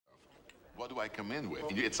do I come in with?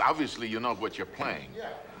 It's obviously you know what you're playing. Yeah.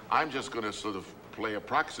 I'm just going to sort of play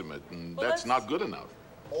approximate, and that's not good enough.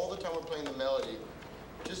 All the time we're playing the melody,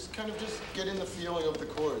 just get in the feeling of the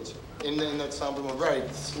chords in that somber mode.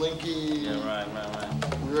 Right, slinky. Yeah, right.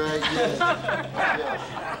 Right, yeah.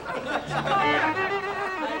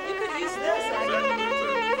 You could use this.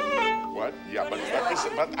 What? Yeah, but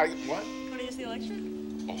I what? Want to use the electric?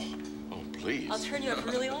 Oh, please. I'll turn you up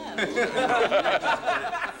really loud.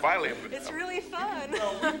 Finally. It's really fun.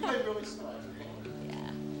 No, we play really slow.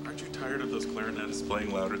 Aren't you tired of those clarinetists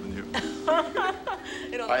playing louder than you?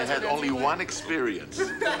 I had only one experience,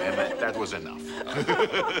 and that was enough.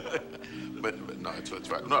 but no, it's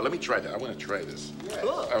right. No, let me try that. I want to try this. Yeah.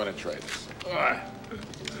 Cool. I want to try this. I'm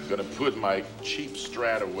gonna put my cheap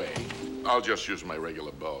Strat away. I'll just use my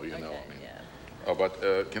regular bow, you know. I mean. Yeah. Oh, but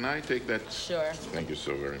can I take that? Sure. Thank you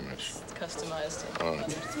so very much. It's customized All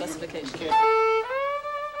right. specification.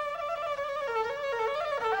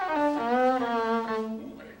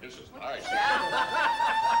 This is nice.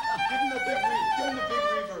 Give him the big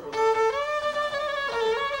reverb.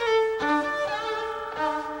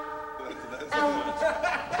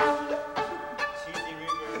 Cheesy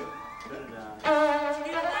reverb. Put it down. Do you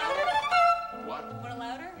need it louder? What? Want it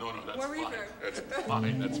louder? No, that's More fine. reverb. That's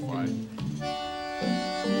fine. That's fine.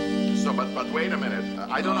 So, but wait a minute.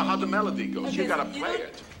 I don't know how the melody goes. Okay, You gotta so play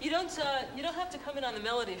it. You don't have to come in on the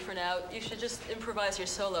melody for now. You should just improvise your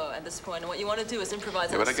solo at this point. And what you want to do is improvise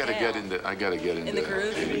Yeah, on but the I gotta scale. get in the. I gotta get in In the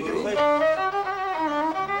groove? In the groove.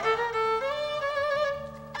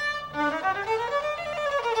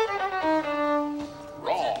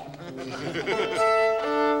 Wrong.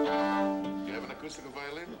 You have an acoustical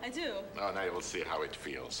violin? I do. Oh, now we'll see how it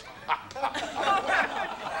feels.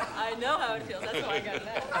 I know how it feels. That's why I got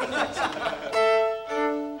that.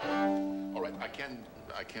 All right, I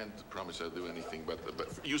can't promise I'll do anything, but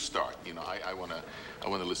you start. You know, I wanna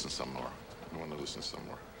listen some more. I wanna listen some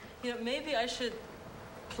more. You know, maybe I should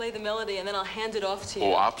play the melody and then I'll hand it off to you.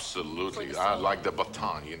 Oh, absolutely. For the I solo. like the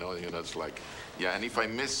baton. You know, it's like, yeah. And if I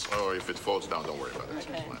miss or if it falls down, don't worry about it.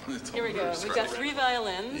 Okay. It's fine. Here we go. We've got 3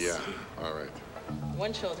 violins. Yeah. All right.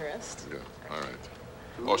 1 shoulderist. Yeah. All right.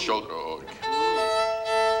 Oh, shoulder. Oh, okay.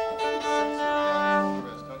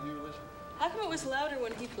 Don't you, Alicia? How come it was louder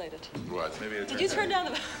when he played it? What? Maybe I Did you turn down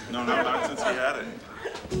the... No, not since he had it.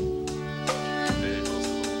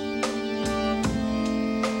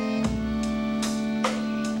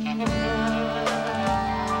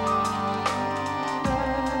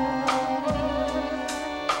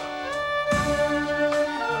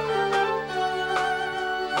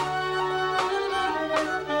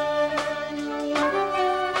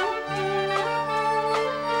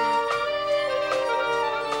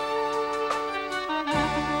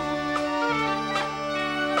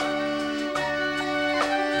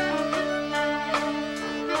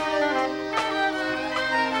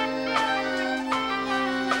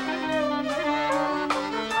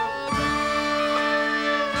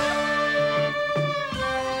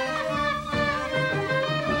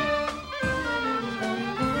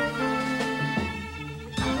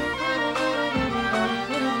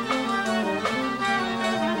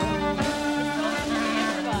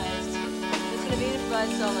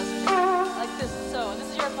 Like this, so, and this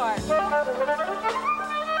is your part.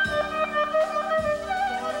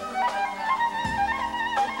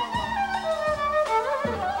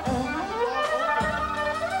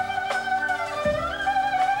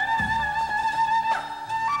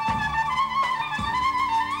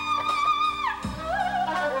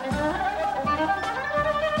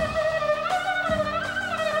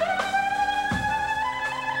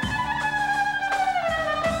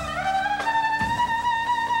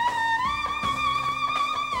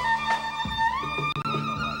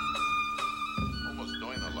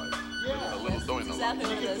 Exactly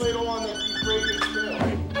what it is. Play it on that deep breaking scale.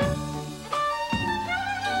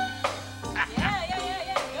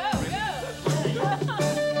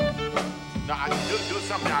 No, I do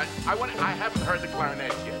something. I haven't heard the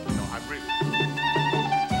clarinet yet. You know, I'm really.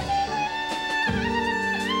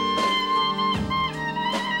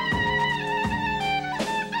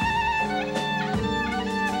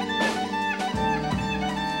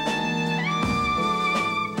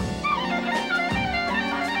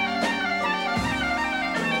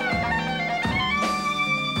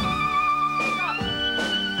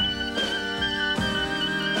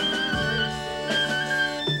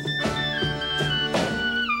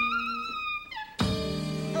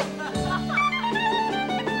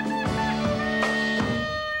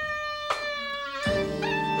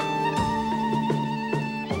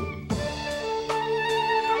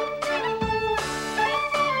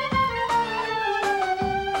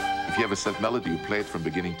 you have a set melody, you play it from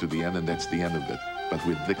beginning to the end, and that's the end of it. But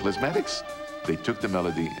with the Klezmatics, they took the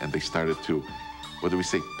melody and they started to, what do we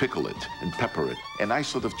say, pickle it and pepper it. And I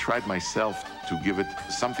sort of tried myself to give it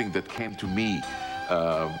something that came to me,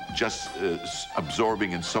 just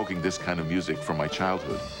absorbing and soaking this kind of music from my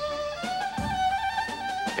childhood.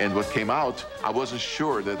 And what came out, I wasn't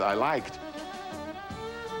sure that I liked,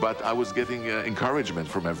 but I was getting encouragement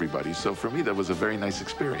from everybody. So for me, that was a very nice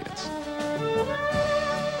experience.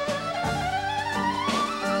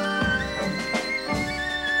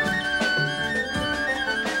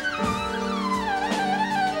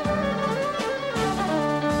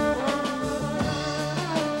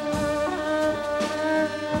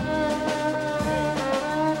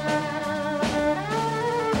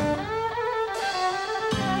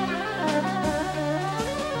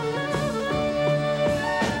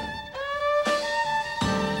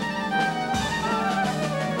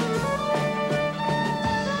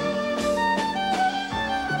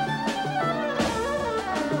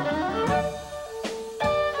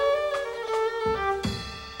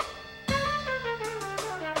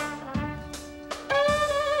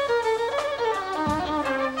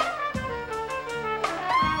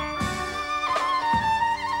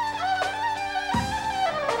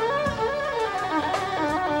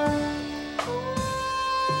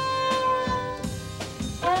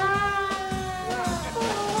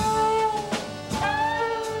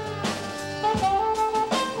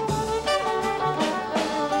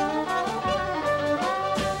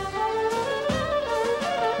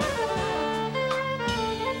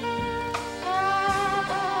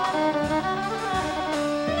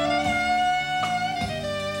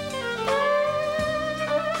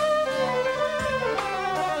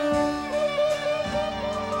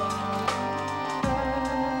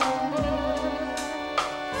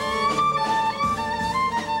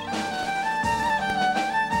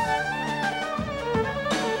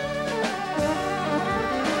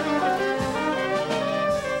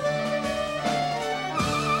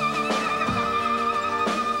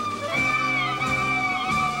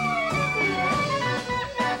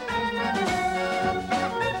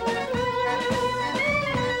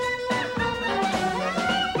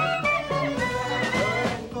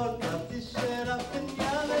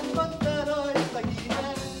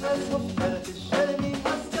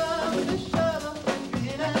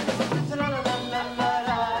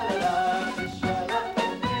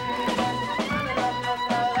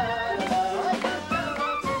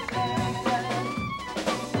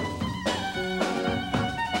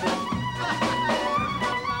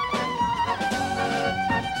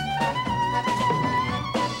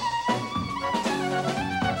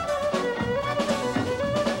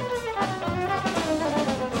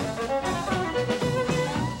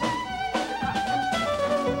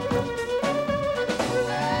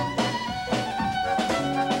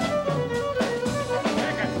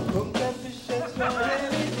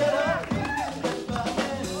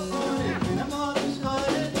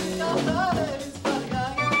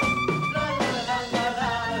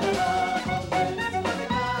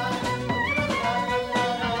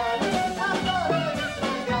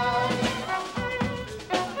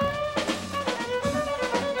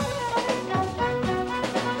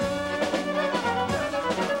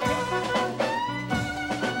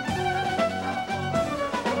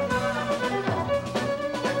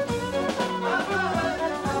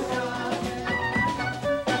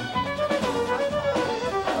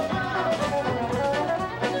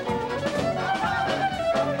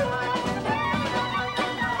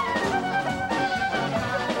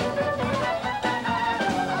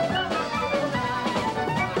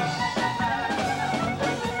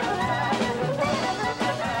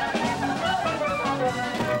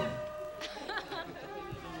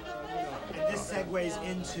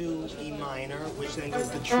 Into E minor, which then goes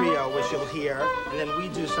to trio, which you'll hear, and then we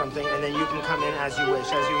do something, and then you can come in as you wish,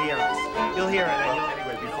 as you hear us. You'll hear it.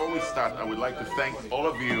 Anyway, before we start, I would like to thank all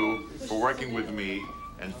of you for working with me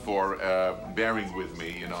and for bearing with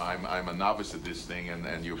me. You know, I'm a novice at this thing,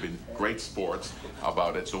 and you've been great sports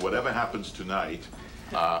about it. So whatever happens tonight,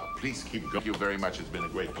 please keep going. Thank you very much. It's been a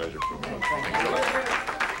great pleasure for me. Thank you a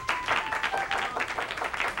lot.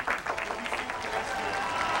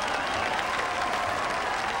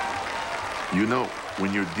 You know,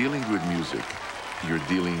 when you're dealing with music, you're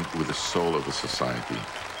dealing with the soul of a society.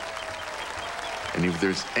 And if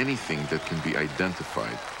there's anything that can be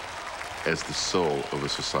identified as the soul of a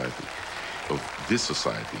society, of this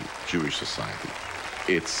society, Jewish society,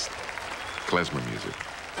 it's klezmer music.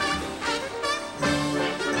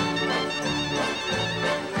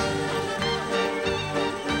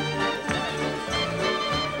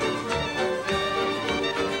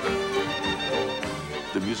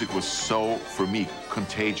 music was so, for me,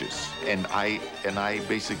 contagious. And I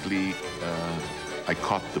basically, I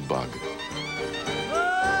caught the bug.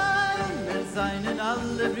 Seinen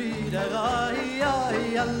alle Brüder, ai,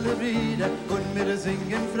 ai, alle Brüder, und wir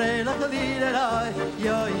singen freiliche Lieder, ai,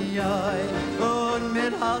 ai, ai, und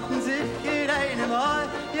wir halten sicher einem, ai,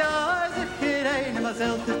 ja, sicher einem, als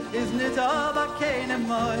älter ist nicht aber keinem,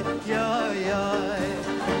 ai, ai, ai,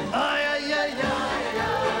 ai, ai, ai, ai.